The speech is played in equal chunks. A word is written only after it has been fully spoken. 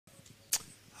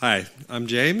Hi, I'm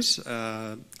James.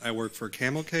 I work for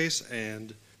CamlCase,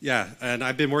 and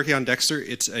I've been working on Dexter.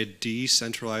 It's a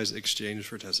decentralized exchange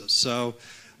for Tezos. So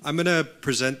I'm going to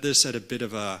present this at a bit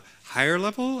of a higher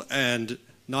level and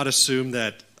not assume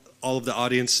that all of the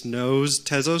audience knows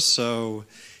Tezos. So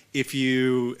if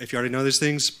you already know these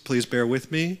things, please bear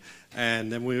with me.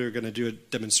 And then we're going to do a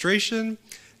demonstration,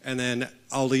 and then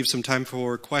I'll leave some time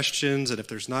for questions. And if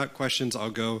there's not questions,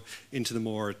 I'll go into the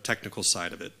more technical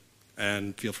side of it.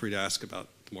 And feel free to ask about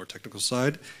the more technical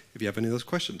side if you have any of those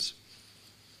questions.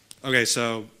 Okay,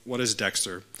 so what is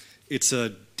Dexter? It's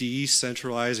a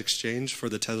decentralized exchange for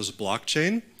the Tezos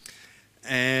blockchain.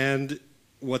 And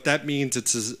what that means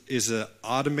is an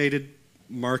automated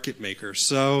market maker.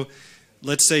 So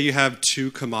let's say you have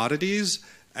two commodities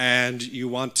and you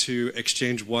want to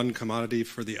exchange one commodity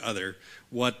for the other.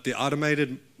 What the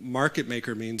automated market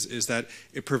maker means is that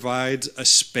it provides a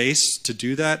space to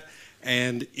do that,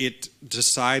 and it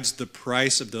decides the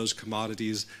price of those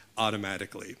commodities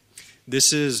automatically.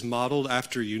 This is modeled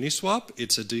after Uniswap.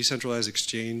 It's a decentralized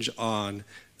exchange on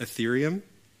Ethereum.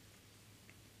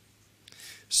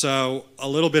 So a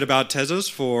little bit about Tezos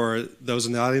for those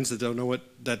in the audience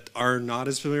that are not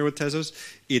as familiar with Tezos.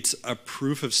 It's a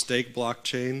proof-of-stake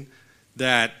blockchain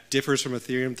that differs from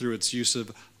Ethereum through its use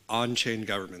of on-chain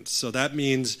governance. So that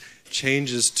means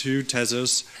changes to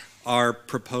Tezos are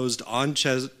proposed on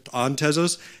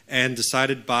Tezos and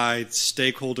decided by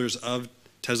stakeholders of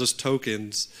Tezos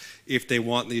tokens if they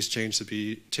want these changes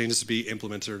to be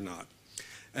implemented or not.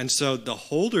 And so the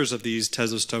holders of these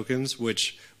Tezos tokens,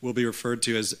 which will be referred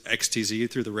to as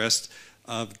XTZ through the rest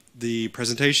of the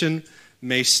presentation,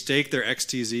 may stake their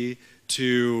XTZ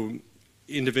to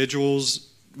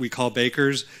individuals we call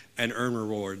bakers and earn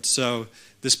rewards. So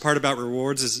this part about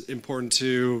rewards is important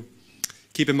to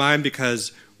keep in mind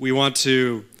because we want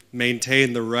to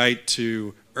maintain the right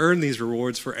to earn these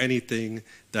rewards for anything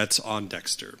that's on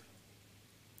Dexter.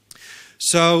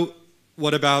 So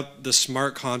what about the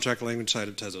smart contract language side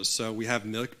of Tezos? So we have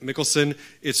Michelson.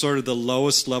 It's sort of the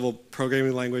lowest level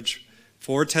programming language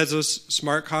for Tezos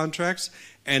smart contracts,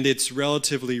 and it's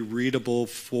relatively readable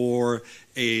for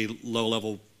a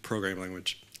low-level programming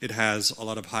language. It has a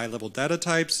lot of high-level data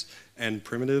types and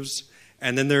primitives.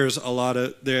 And then there's a lot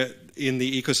of, in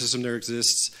the ecosystem there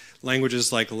exists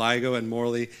languages like LIGO and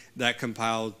Morley that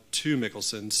compile to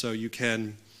Michelson. So you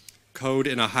can code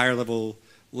in a higher level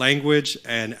language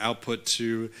and output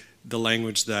to the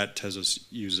language that Tezos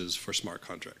uses for smart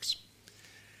contracts.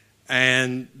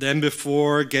 And then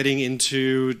before getting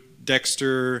into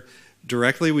Dexter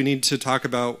directly, we need to talk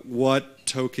about what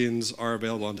tokens are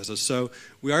available on Tezos. So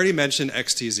we already mentioned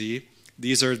XTZ.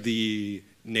 These are the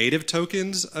native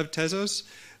tokens of Tezos,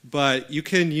 but you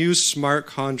can use smart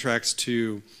contracts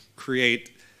to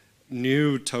create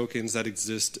new tokens that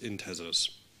exist in Tezos.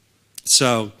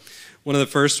 So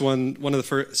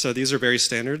so these are very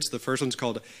standards. The first one's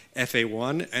called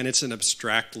FA1, and it's an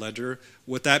abstract ledger.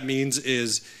 What that means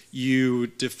is you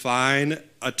define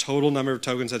a total number of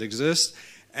tokens that exist,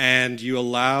 and you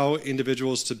allow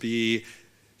individuals to be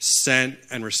sent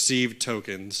and receive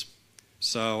tokens.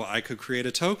 So I could create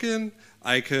a token,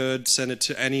 I could send it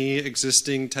to any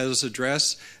existing Tezos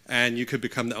address, and you could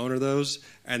become the owner of those,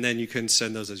 and then you can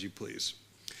send those as you please.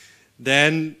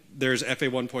 Then there's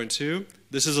FA1.2.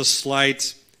 This is a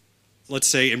slight, let's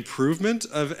say, improvement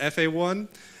of FA1.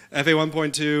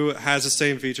 FA1.2 has the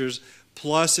same features,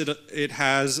 plus it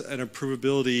has an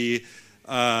approvable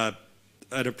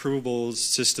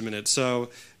system in it.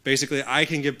 So basically, I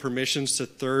can give permissions to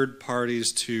third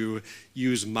parties to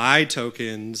use my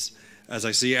tokens as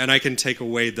I see, and I can take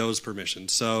away those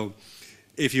permissions. So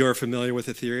if you're familiar with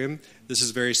Ethereum, this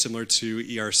is very similar to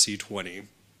ERC20.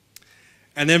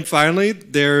 And then finally,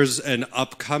 there's an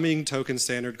upcoming token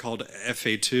standard called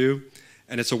FA2,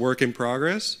 and it's a work in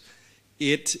progress.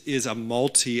 It is a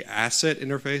multi-asset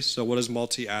interface. So what does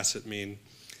multi-asset mean?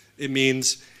 It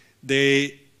means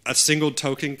a single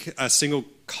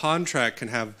contract can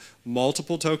have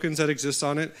multiple tokens that exist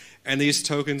on it, and these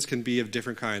tokens can be of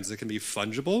different kinds. They can be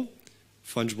fungible.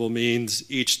 Fungible means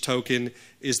each token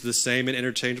is the same and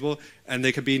interchangeable, and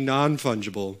they could be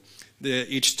non-fungible.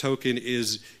 Each token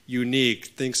is unique.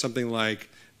 Think something like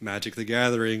Magic the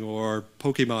Gathering or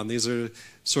Pokemon. These are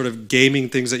sort of gaming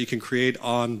things that you can create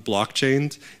on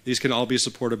blockchains. These can all be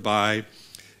supported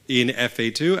in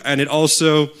FA2, and it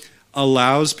also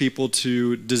allows people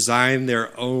to design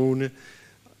their own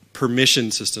permission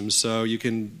systems. So you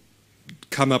can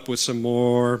come up with some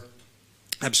more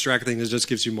abstract thing that just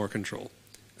gives you more control.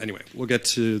 Anyway, we'll get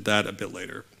to that a bit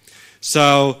later.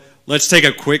 So let's take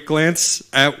a quick glance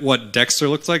at what Dexter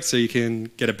looks like so you can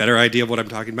get a better idea of what I'm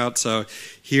talking about. So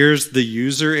here's the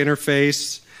user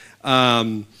interface.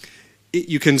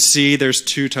 You can see there's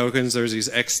two tokens. There's these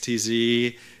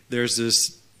XTZ. There's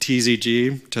this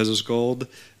TZG, Tezos Gold.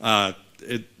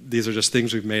 These are just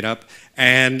things we've made up.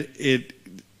 And it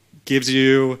gives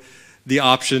you the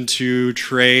option to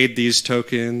trade these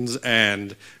tokens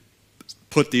and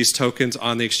put these tokens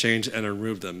on the exchange and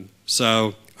remove them.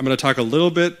 So I'm going to talk a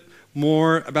little bit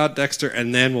more about Dexter,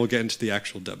 and then we'll get into the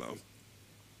actual demo.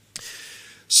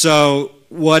 So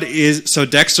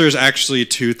Dexter is actually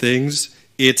two things.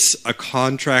 It's a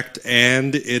contract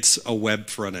and it's a web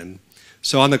front end.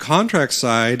 So on the contract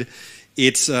side,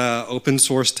 it's an open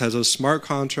source Tezos smart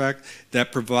contract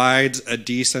that provides a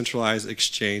decentralized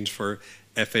exchange for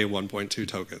FA 1.2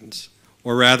 tokens.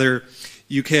 Or rather,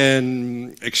 you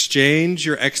can exchange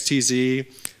your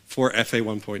XTZ for FA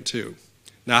 1.2.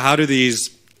 Now, how do these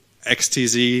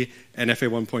XTZ and FA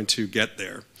 1.2 get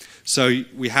there? So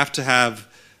we have to have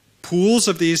pools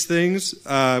of these things.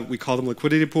 We call them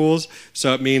liquidity pools.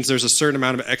 So it means there's a certain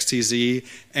amount of XTZ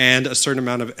and a certain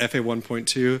amount of FA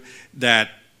 1.2 that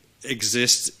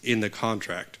exists in the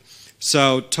contract.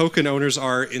 So token owners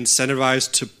are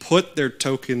incentivized to put their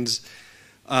tokens,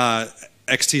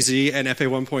 XTZ and FA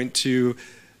 1.2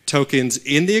 tokens,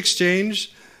 in the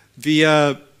exchange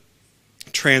via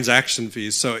transaction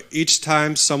fees. So each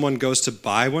time someone goes to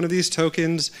buy one of these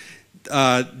tokens,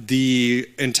 the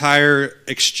entire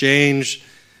exchange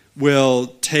will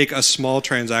take a small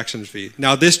transaction fee.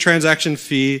 Now, this transaction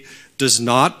fee does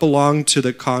not belong to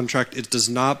the contract. It does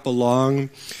not belong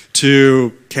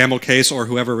to CamlCase or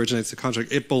whoever originates the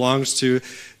contract. It belongs to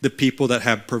the people that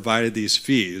have provided these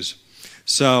fees.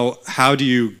 So how do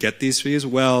you get these fees?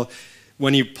 Well,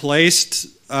 when you placed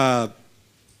XTZ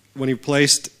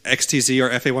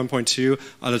or FA 1.2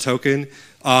 on a token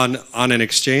on an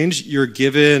exchange, you're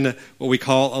given what we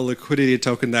call a liquidity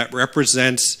token that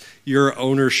represents your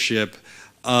ownership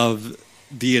of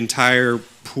the entire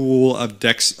pool of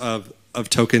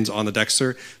tokens on the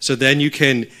Dexter. So then you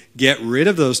can get rid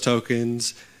of those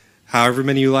tokens, however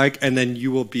many you like, and then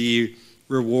you will be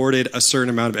rewarded a certain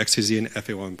amount of XTZ and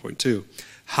FA 1.2.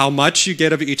 How much you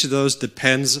get of each of those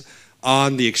depends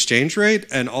on the exchange rate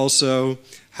and also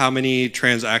how many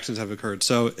transactions have occurred.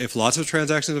 So if lots of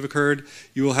transactions have occurred,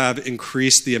 you will have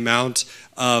increased the amount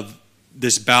of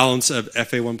this balance of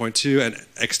FA 1.2 and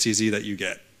XTZ that you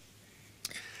get.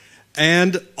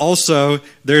 And also,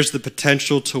 there's the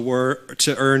potential to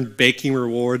earn baking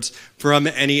rewards from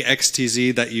any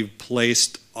XTZ that you've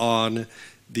placed on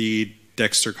the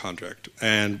Dexter contract.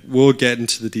 And we'll get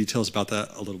into the details about that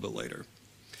a little bit later.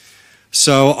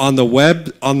 So on the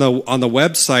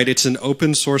website, it's an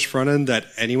open source front end that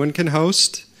anyone can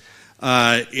host.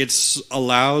 It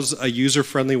allows a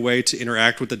user-friendly way to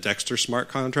interact with the Dexter smart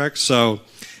contract. So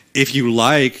if you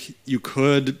like, you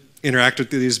could interact with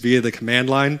these via the command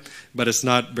line, but it's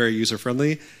not very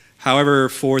user-friendly. However,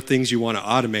 for things you want to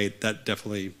automate, that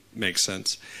definitely makes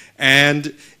sense.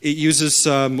 And it uses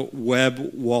some web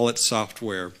wallet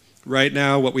software. Right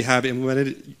now, what we have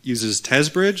implemented uses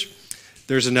TezBridge.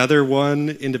 There's another one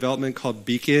in development called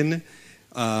Beacon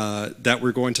that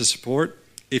we're going to support.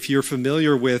 If you're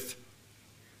familiar with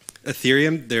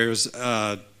Ethereum, there's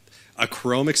a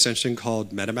Chrome extension called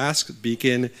MetaMask.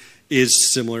 Beacon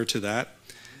is similar to that.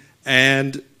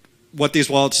 And what these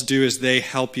wallets do is they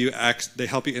help you interact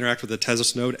with the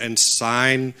Tezos node and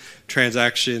sign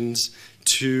transactions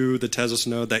to the Tezos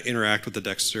node that interact with the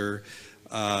Dexter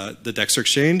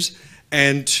exchange.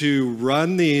 And to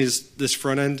run this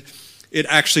front end, it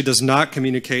actually does not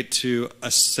communicate to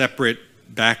a separate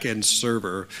back-end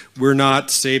server. We're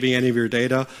not saving any of your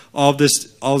data. All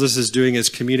this is doing is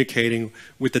communicating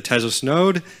with the Tezos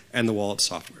node and the wallet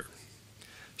software.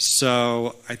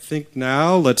 So I think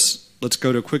now let's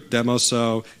go to a quick demo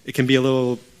so it can be a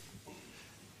little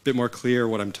bit more clear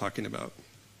what I'm talking about.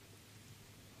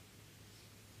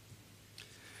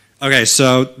 Okay,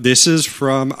 so this is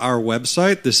from our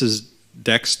website. This is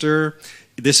Dexter.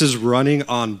 This is running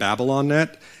on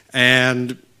BabylonNet,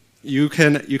 and you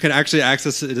can actually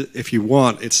access it if you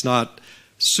want. It's not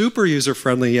super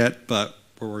user-friendly yet, but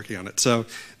we're working on it. So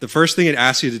the first thing it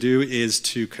asks you to do is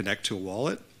to connect to a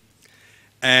wallet.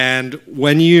 And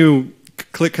when you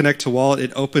click Connect to Wallet,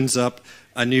 it opens up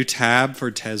a new tab for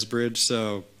TezBridge.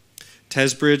 So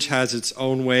TezBridge has its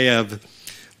own way of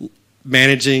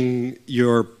managing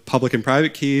your public and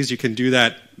private keys. You can do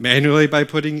that manually by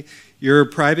putting your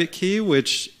private key,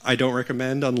 which I don't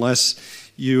recommend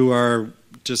unless you are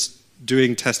just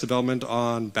doing test development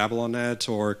on BabylonNet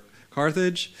or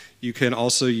Carthage. You can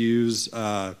also use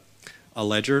a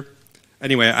ledger.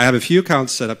 Anyway, I have a few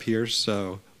accounts set up here,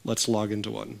 so let's log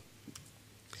into one.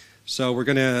 So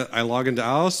I log into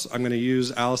Alice. I'm going to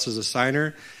use Alice as a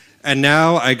signer. And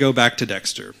now I go back to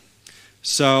Dexter.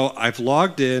 So I've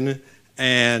logged in,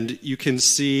 and you can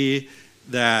see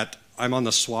that I'm on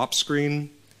the swap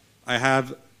screen. I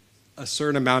have a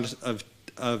certain amount of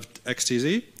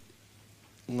XTZ.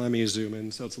 Let me zoom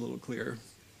in so it's a little clearer.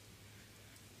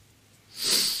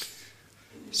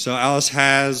 So Alice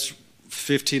has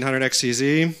 1,500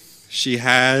 XTZ. She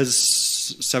has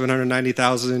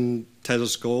 790,000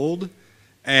 Tezos gold.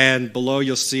 And below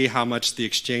you'll see how much the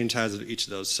exchange has of each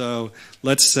of those. So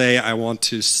let's say I want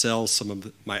to sell some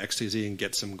of my XTZ and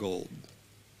get some gold.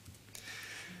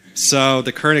 So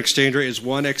the current exchange rate is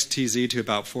 1 XTZ to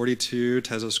about 42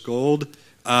 Tezos gold.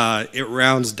 It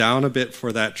rounds down a bit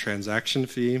for that transaction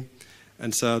fee.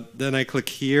 And so then I click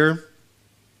here.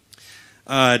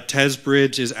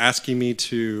 TezBridge is asking me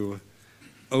to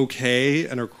okay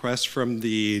a request from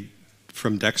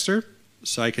Dexter,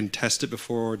 so I can test it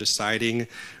before deciding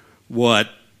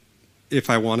if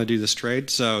I want to do this trade.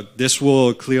 So this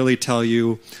will clearly tell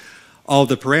you all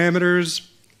the parameters,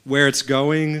 where it's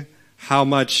going, how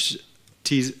much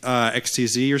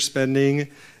XTZ you're spending,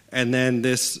 and then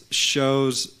this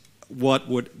shows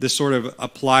this sort of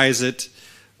applies it.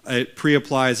 It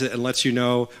pre-applies it and lets you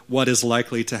know what is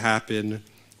likely to happen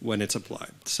when it's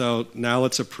applied. So now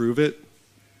let's approve it.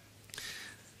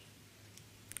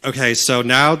 Okay, so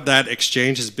now that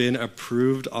exchange has been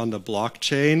approved on the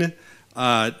blockchain,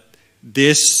 the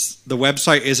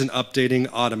website isn't updating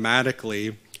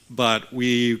automatically, but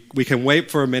we can wait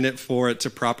for a minute for it to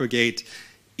propagate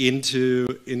into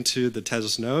the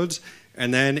Tezos nodes.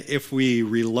 And then if we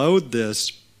reload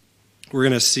this, we're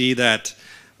going to see that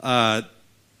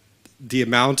the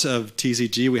amount of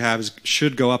TZG we have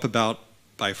should go up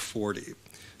by 40.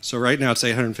 So right now it's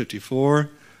 854.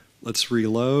 Let's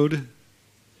reload.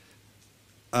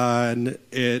 And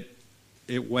it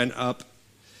went up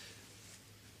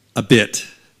a bit.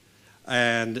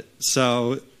 And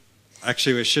so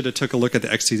actually I should have took a look at the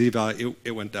XTZ value.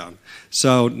 It went down.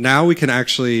 So now we can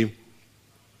actually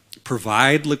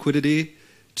provide liquidity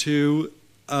to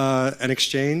an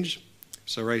exchange.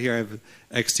 So right here I have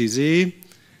XTZ.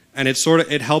 And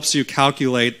it helps you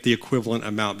calculate the equivalent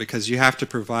amount because you have to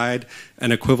provide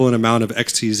an equivalent amount of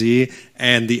XTZ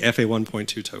and the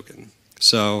FA1.2 token.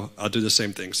 So I'll do the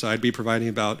same thing. So I'd be providing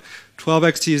about 12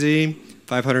 XTZ,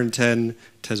 510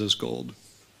 Tezos gold.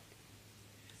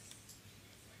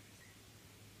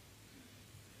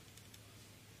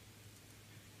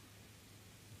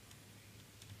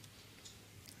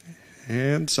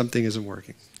 And something isn't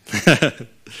working.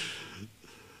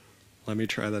 Let me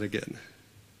try that again.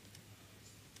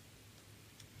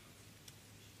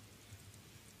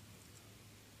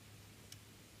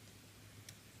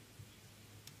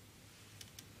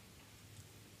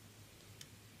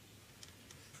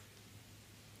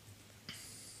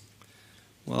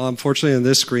 Well, unfortunately on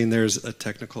this screen there's a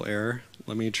technical error.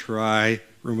 Let me try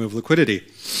remove liquidity.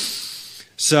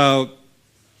 So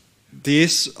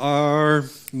these are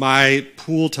my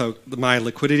my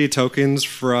liquidity tokens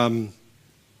from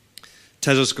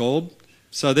Tezos Gold.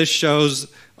 So this shows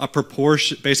a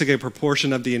proportion, basically a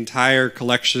proportion of the entire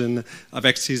collection of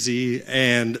XTZ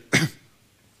and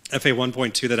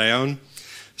FA1.2 that I own.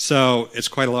 So it's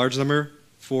quite a large number,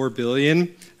 4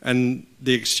 billion. And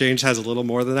the exchange has a little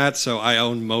more than that, so I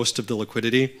own most of the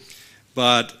liquidity.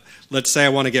 But let's say I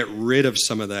want to get rid of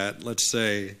some of that. Let's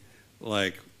say,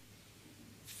 like,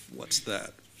 what's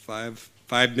that?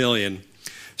 5 million.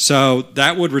 So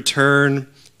that would return,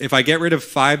 if I get rid of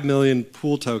 5 million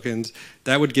pool tokens,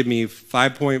 that would give me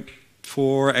 5.4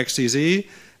 XTZ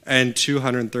and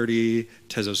 230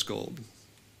 Tezos gold.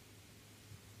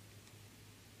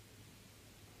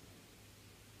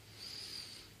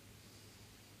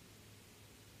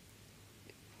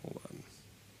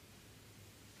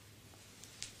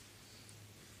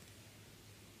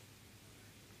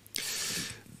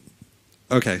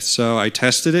 Okay, so I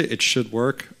tested it. It should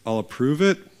work. I'll approve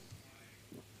it.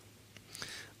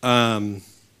 So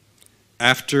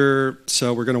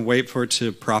we're going to wait for it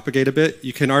to propagate a bit.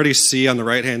 You can already see on the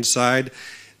right-hand side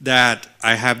that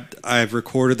I've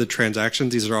recorded the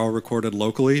transactions. These are all recorded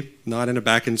locally, not in a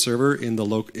backend server, in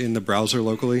the browser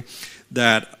locally.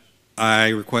 That I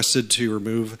requested to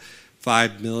remove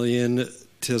 5 million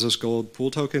Tezos Gold pool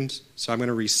tokens. So I'm going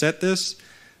to reset this.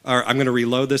 Or I'm going to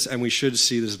reload this, and we should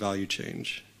see this value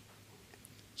change.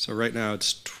 So right now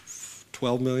it's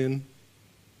 12 million.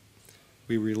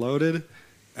 We reloaded,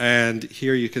 and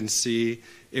here you can see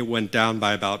it went down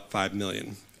by about 5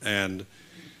 million. And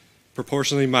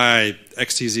proportionally, my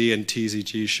XTZ and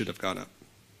TZG should have gone up.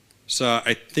 So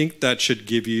I think that should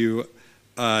give you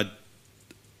a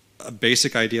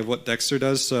basic idea of what Dexter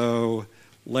does. So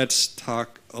let's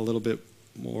talk a little bit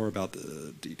more about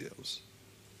the details.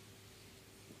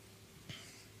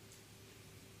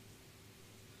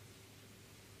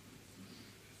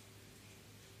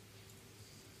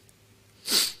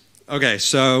 Okay,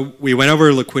 so we went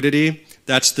over liquidity.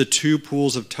 That's the two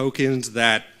pools of tokens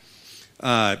that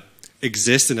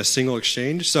exist in a single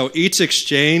exchange. So each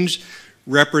exchange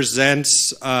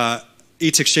represents,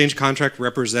 each exchange contract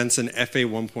represents an FA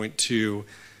 1.2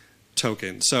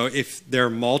 token. So if there are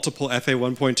multiple FA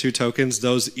 1.2 tokens,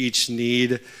 those each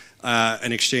need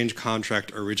an exchange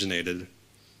contract originated.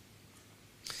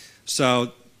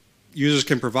 So users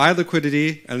can provide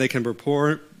liquidity, and they can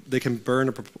burn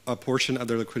a portion of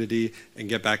their liquidity and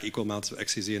get back equal amounts of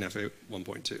XTZ and FA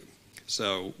 1.2.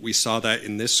 So we saw that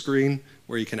in this screen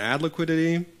where you can add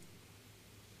liquidity.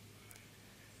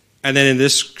 And then in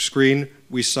this screen,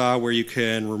 we saw where you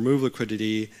can remove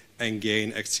liquidity and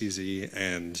gain XTZ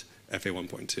and FA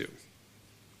 1.2.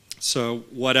 So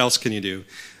what else can you do?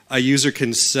 A user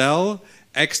can sell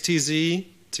XTZ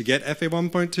to get FA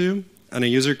 1.2, and a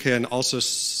user can also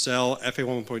sell FA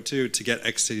 1.2 to get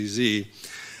XTZ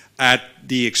at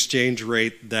the exchange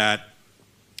rate that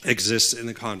exists in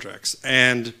the contracts.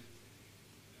 And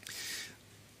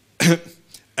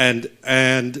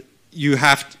you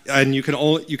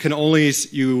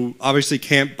obviously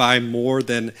can't buy more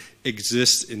than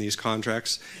exists in these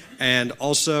contracts. And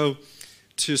also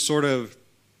to sort of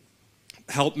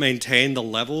help maintain the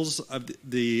levels of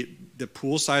the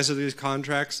pool size of these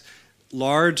contracts,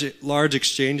 large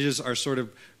exchanges are sort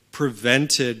of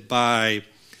prevented by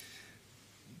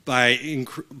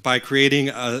creating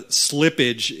a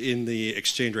slippage in the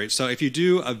exchange rate. So if you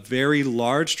do a very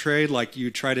large trade, like you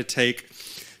try to take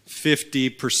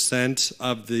 50%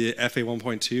 of the FA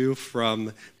 1.2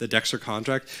 from the Dexter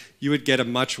contract, you would get a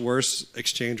much worse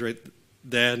exchange rate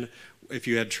than if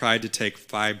you had tried to take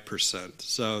 5%.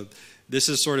 So this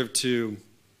is sort of to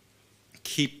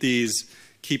keep these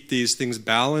things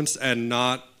balanced and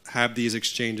not have these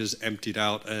exchanges emptied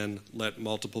out and let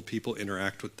multiple people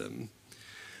interact with them.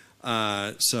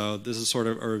 So this is sort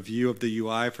of a review of the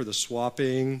UI for the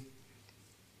swapping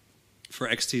for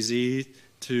XTZ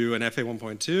to an FA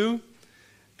 1.2.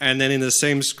 And then in the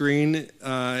same screen,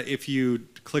 if you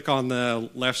click on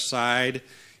the left side,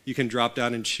 you can drop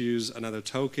down and choose another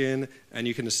token, and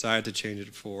you can decide to exchange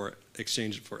it for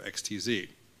XTZ.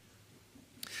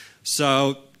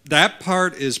 So that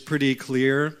part is pretty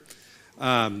clear.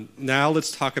 Now let's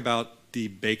talk about the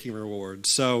baking reward.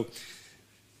 So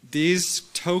these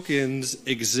tokens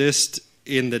exist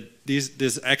in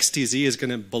this XTZ is going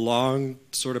to belong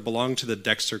to the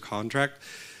Dexter contract,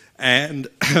 and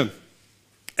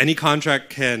any contract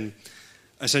can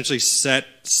essentially set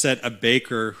a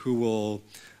baker who will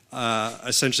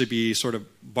essentially be sort of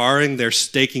borrowing their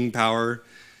staking power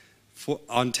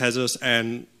on Tezos,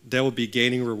 and they will be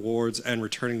gaining rewards and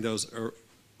returning those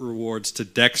rewards to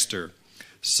Dexter.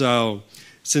 So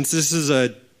since this is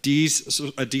a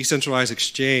decentralized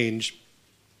exchange,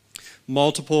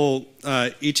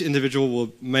 each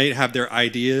individual may have their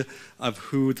idea of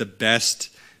who the best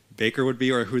baker would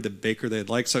be or who the baker they'd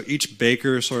like. So each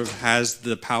baker sort of has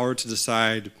the power to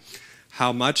decide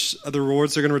how much of the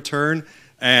rewards they're going to return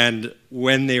and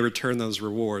when they return those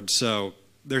rewards. So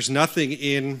there's nothing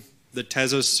in the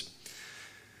Tezos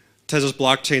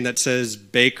blockchain that says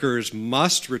bakers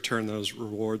must return those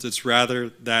rewards. It's rather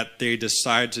that they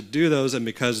decide to do those, and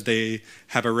because they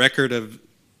have a record of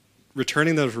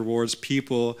returning those rewards,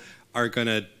 people are going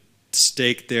to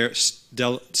stake their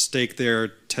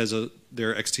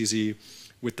XTZ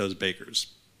with those bakers.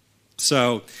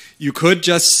 So you could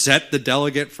just set the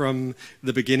delegate from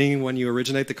the beginning when you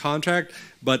originate the contract,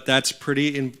 but that's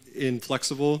pretty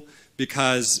inflexible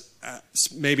because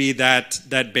maybe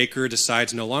that baker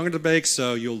decides no longer to bake,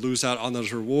 so you'll lose out on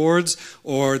those rewards,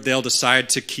 or they'll decide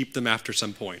to keep them after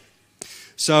some point.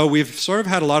 So we've sort of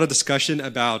had a lot of discussion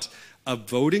about a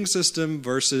voting system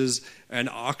versus an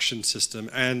auction system.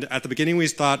 And at the beginning, we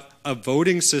thought a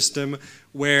voting system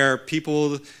where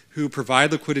people who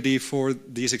provide liquidity for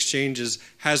these exchanges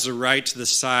has the right to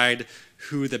decide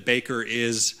who the baker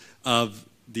is of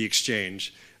the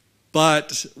exchange.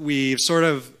 But we sort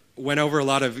of went over a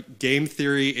lot of game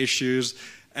theory issues,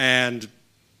 and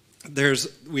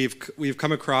we've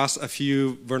come across a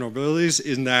few vulnerabilities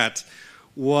in that,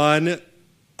 one,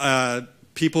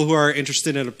 people who are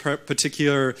interested in a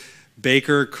particular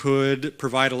baker could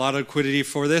provide a lot of liquidity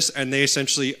for this, and they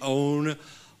essentially own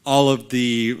all of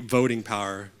the voting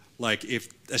power. Like if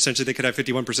essentially they could have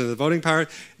 51% of the voting power,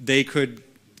 they could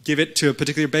give it to a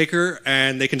particular baker,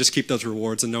 and they can just keep those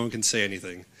rewards, and no one can say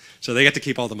anything. So they get to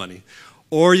keep all the money.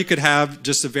 Or you could have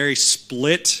just a very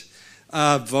split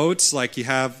votes, like you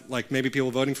have like maybe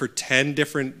people voting for 10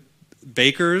 different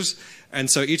bakers, and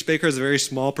so each baker has a very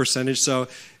small percentage, so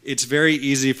it's very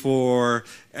easy for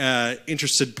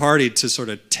interested party to sort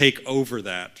of take over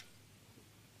that.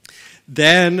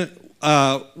 Then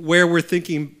where we're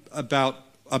thinking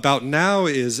about now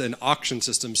is an auction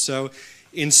system. So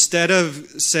instead of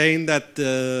saying that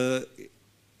the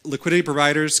liquidity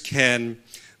providers can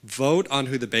vote on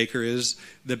who the baker is,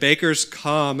 the bakers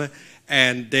come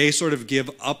and they sort of give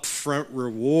upfront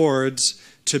rewards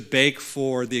to bake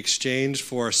for the exchange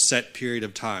for a set period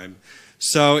of time.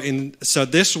 So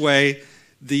this way,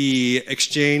 the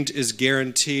exchange is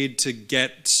guaranteed to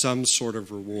get some sort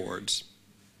of rewards,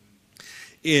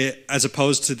 as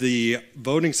opposed to the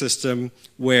voting system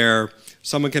where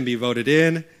someone can be voted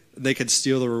in, they could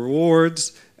steal the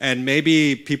rewards, and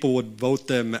maybe people would vote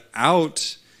them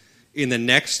out in the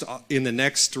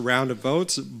next round of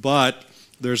votes, but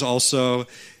there's also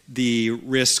the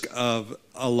risk of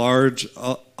a large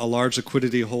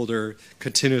liquidity holder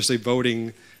continuously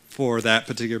voting for that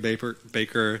particular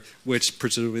baker, which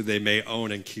presumably they may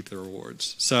own and keep the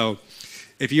rewards. So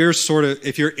if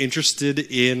you're interested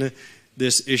in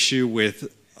this issue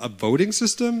with a voting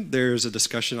system, there's a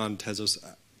discussion on Tezos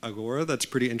Agora that's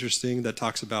pretty interesting that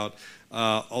talks about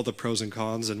all the pros and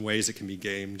cons and ways it can be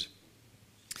gamed.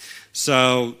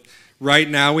 So right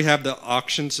now we have the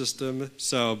auction system.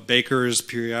 So bakers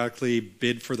periodically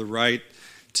bid for the right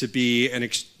to be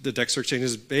the Dexter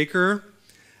Exchange's baker,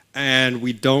 and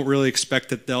we don't really expect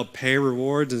that they'll pay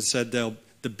rewards. Instead, the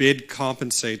bid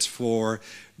compensates for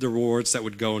the rewards that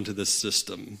would go into this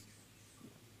system.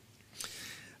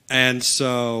 And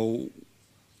so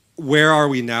where are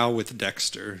we now with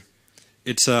Dexter?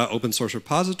 It's an open source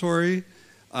repository.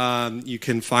 You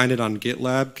can find it on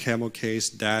GitLab,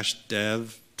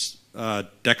 CamlCase-dev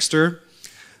Dexter.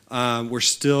 We're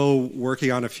still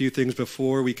working on a few things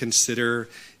before we consider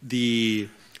the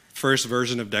first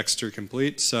version of Dexter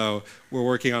complete. So we're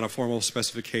working on a formal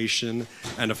specification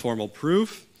and a formal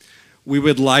proof. We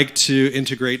would like to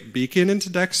integrate Beacon into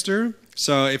Dexter.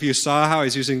 So if you saw how I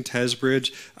was using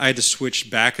TezBridge, I had to switch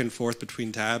back and forth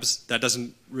between tabs. That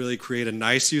doesn't really create a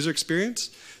nice user experience.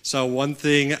 So one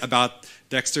thing about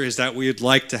Dexter is that we would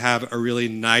like to have a really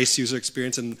nice user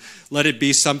experience and let it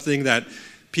be something that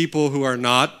people who are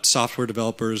not software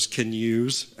developers can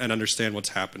use and understand what's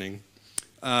happening.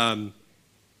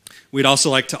 We'd also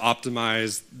like to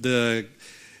optimize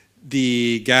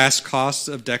the gas costs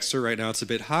of Dexter. Right now it's a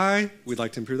bit high. We'd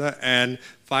like to improve that. And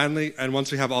finally, and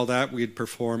once we have all that, we'd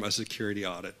perform a security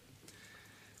audit.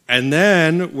 And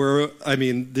then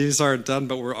these aren't done,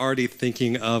 but we're already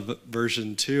thinking of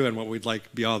version 2 and what we'd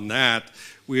like beyond that.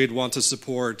 We'd want to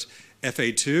support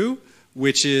FA2,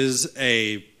 which is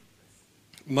a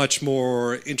much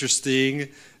more interesting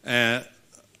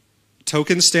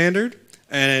token standard,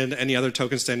 and any other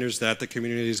token standards that the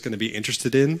community is going to be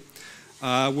interested in.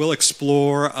 We'll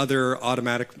explore other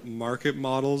automatic market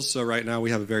models. So right now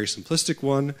we have a very simplistic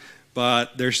one,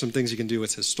 but there's some things you can do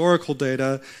with historical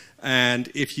data. And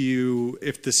if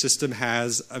the system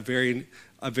has a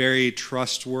very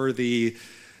trustworthy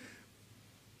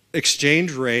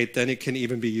exchange rate, then it can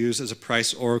even be used as a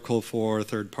price oracle for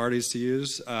third parties to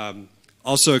use.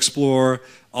 Also explore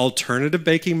alternative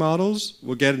baking models.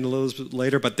 We'll get into a little bit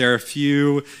later, but there are a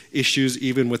few issues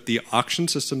even with the auction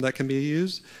system that can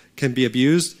be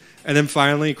abused. And then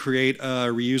finally, create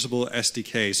a reusable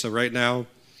SDK. So right now,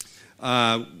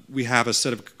 we have a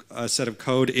set of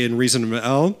code in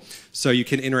ReasonML, so you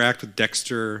can interact with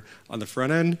Dexter on the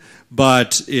front end.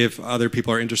 But if other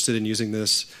people are interested in using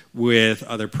this with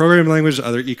other programming languages,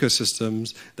 other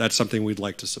ecosystems, that's something we'd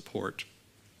like to support.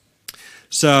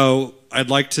 So I'd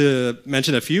like to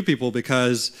mention a few people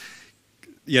because,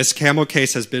 yes,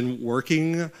 CamlCase has been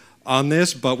working on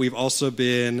this, but we've also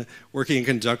been working in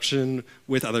conjunction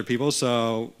with other people.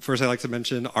 So first I'd like to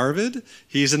mention Arvid.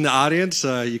 He's in the audience.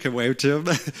 You can wave to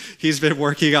him. He's been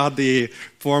working on the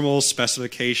formal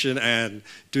specification and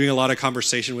doing a lot of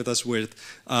conversation with us with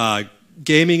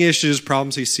gaming issues,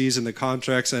 problems he sees in the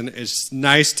contracts, and it's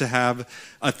nice to have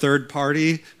a third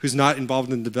party who's not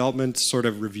involved in development sort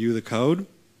of review the code.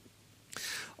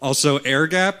 Also,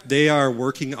 AirGap, they are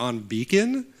working on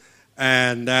Beacon,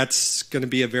 and that's going to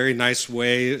be a very nice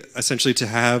way, essentially, to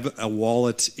have a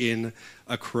wallet in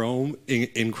Chrome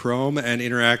and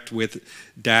interact with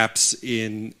dApps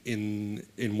in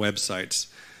websites.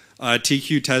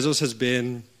 TQ Tezos has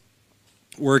been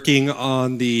working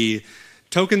on the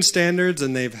token standards,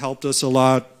 and they've helped us a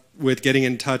lot with getting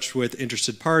in touch with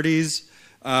interested parties.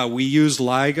 We use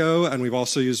LIGO, and we've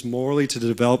also used Morley to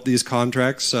develop these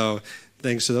contracts, so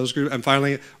thanks to those groups. And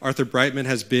finally, Arthur Brightman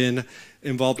has been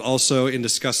involved also in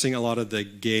discussing a lot of the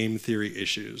game theory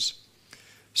issues.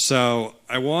 So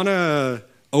I want to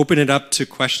open it up to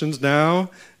questions now,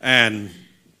 and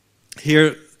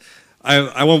here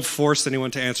I won't force anyone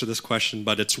to answer this question,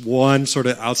 but it's one sort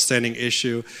of outstanding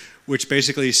issue, which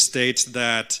basically states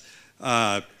that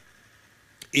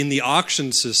in the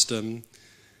auction system,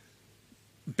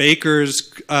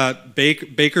 bakers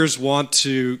want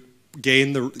to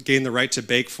gain the right to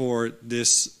bake for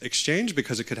this exchange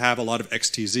because it could have a lot of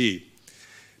XTZ.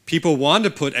 People want to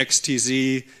put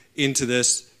XTZ into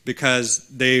this because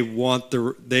they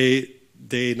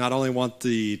not only want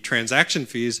the transaction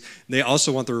fees, they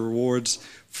also want the rewards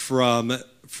from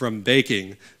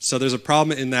baking. So there's a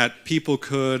problem in that people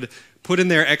could put in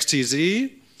their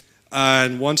XTZ,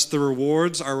 and once the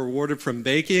rewards are rewarded from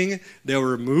baking, they'll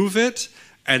remove it,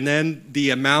 and then the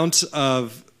amount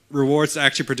of rewards it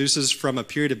actually produces from a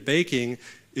period of baking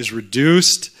is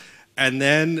reduced, and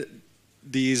then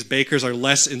these bakers are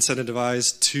less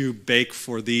incentivized to bake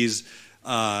for these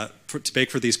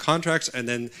contracts, and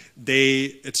then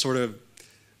they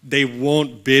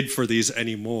won't bid for these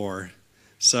anymore.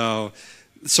 So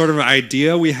sort of an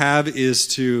idea we have is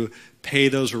to pay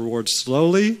those rewards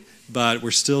slowly, but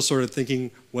we're still sort of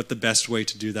thinking what the best way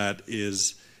to do that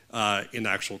is in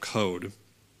actual code,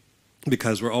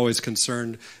 because we're always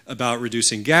concerned about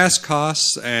reducing gas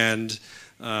costs and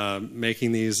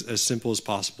making these as simple as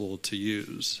possible to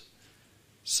use.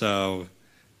 So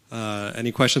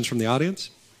any questions from the audience?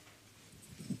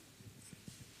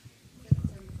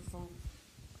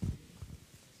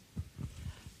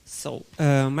 So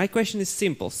my question is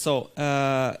simple. So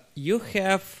you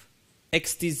have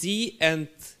XTZ and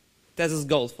Tezos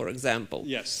Gold, for example.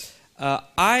 Yes.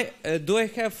 Do I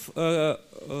have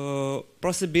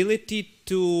possibility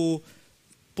to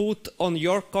put on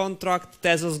your contract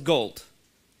Tezos Gold?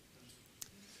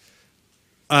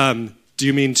 Do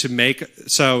you mean to make,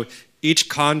 so each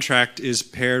contract is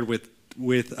paired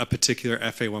with a particular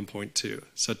FA 1.2.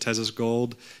 So Tezos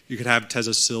Gold, you could have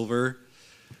Tezos Silver.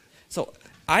 So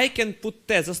I can put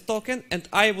Tezos token and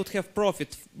I would have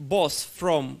profit both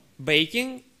from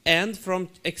baking and from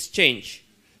exchange.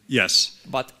 Yes.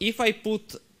 But if I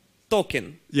put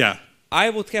token, yeah, I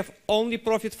would have only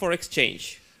profit for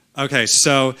exchange. Okay,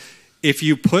 so if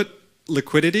you put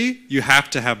liquidity, you have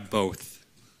to have both.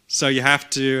 So you have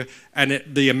to, and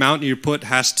the amount you put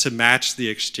has to match the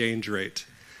exchange rate.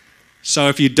 So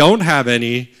if you don't have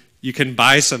any, you can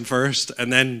buy some first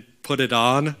and then put it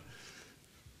on.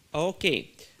 Okay.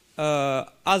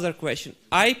 Other question.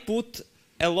 I put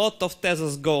a lot of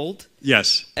Tezos Gold.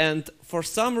 Yes. And for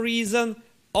some reason,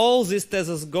 all this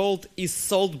Tezos Gold is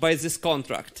sold by this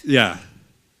contract. Yeah.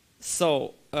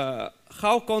 So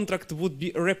how contract would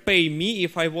repay me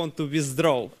if I want to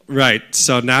withdraw? Right.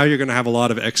 So now you're going to have a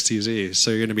lot of XTZ, so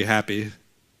you're going to be happy.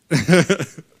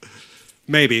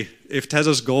 Maybe if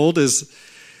Tezos Gold is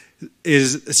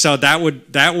so that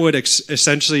would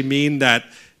essentially mean that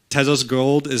Tezos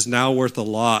Gold is now worth a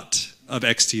lot of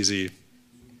XTZ.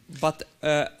 But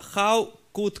how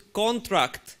could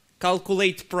contract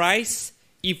calculate price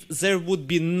if there would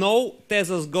be no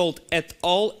Tezos Gold at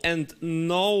all and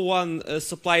no one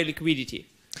supply liquidity?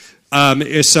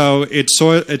 So it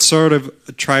sort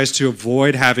of tries to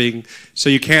avoid having, so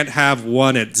you can't have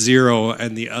one at 0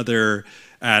 and the other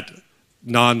at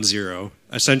non-zero.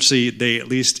 Essentially, they at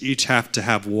least each have to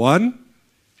have one,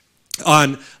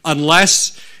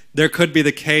 unless there could be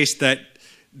the case that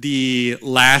the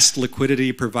last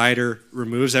liquidity provider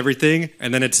removes everything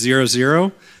and then it's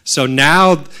 0-0. So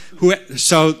now,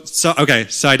 okay,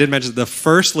 so I did mention the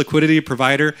first liquidity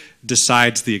provider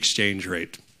decides the exchange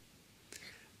rate.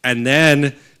 And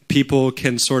then people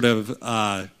can sort of,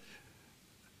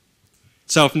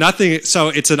 so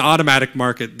it's an automatic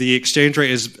market. The exchange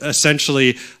rate is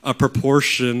essentially a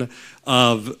proportion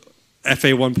of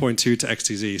FA 1.2 to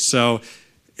XTZ. So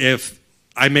if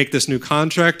I make this new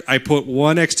contract, I put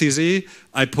 1 XTZ,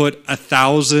 I put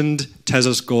 1,000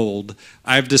 Tezos Gold.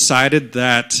 I've decided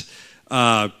that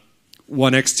 1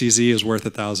 XTZ is worth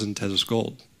 1,000 Tezos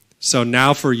Gold. So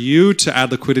now for you to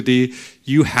add liquidity,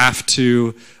 you have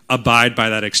to abide by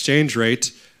that exchange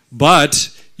rate, but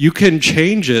you can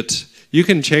change it. You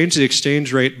can change the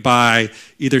exchange rate by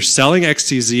either selling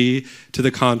XTZ to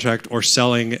the contract or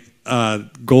selling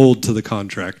gold to the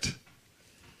contract.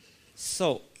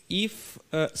 So if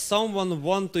someone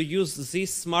wants to use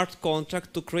this smart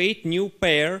contract to create new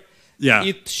pair, yeah,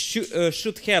 it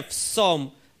should have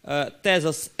some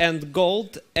Tezos and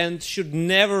gold and should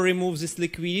never remove this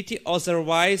liquidity,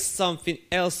 otherwise something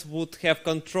else would have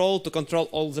control to control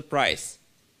all the price.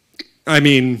 I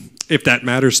mean, if that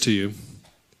matters to you,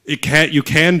 you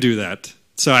can do that.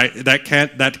 So that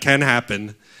can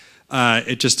happen.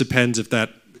 It just depends if that,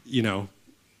 you know,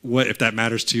 if that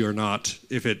matters to you or not.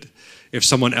 If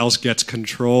someone else gets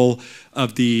control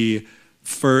of the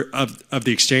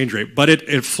exchange rate, but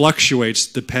it fluctuates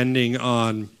depending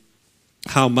on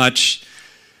how much,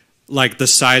 like the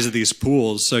size of these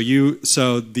pools. So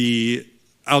the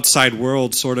outside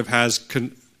world sort of has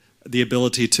the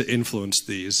ability to influence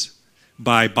these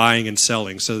by buying and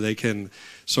selling, so they can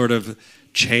sort of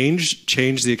change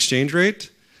the exchange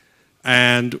rate.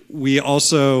 And we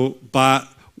also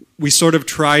sort of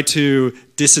try to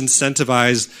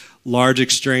disincentivize large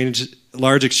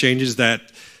exchanges that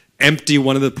empty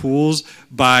one of the pools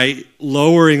by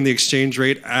lowering the exchange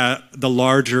rate the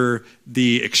larger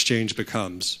the exchange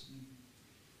becomes.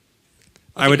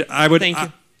 Okay. Thank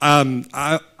you.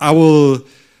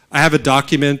 I have a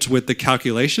document with the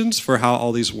calculations for how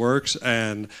all these works,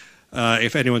 and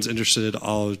if anyone's interested,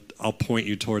 I'll point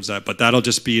you towards that. But that'll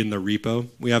just be in the repo.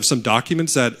 We have some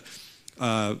documents that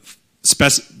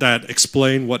that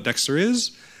explain what Dexter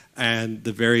is and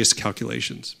the various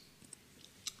calculations.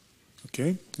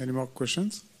 Okay, any more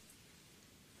questions?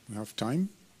 We have time.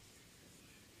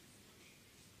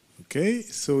 Okay,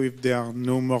 so if there are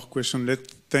no more questions,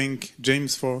 let's thank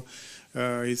James for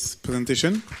his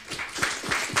presentation.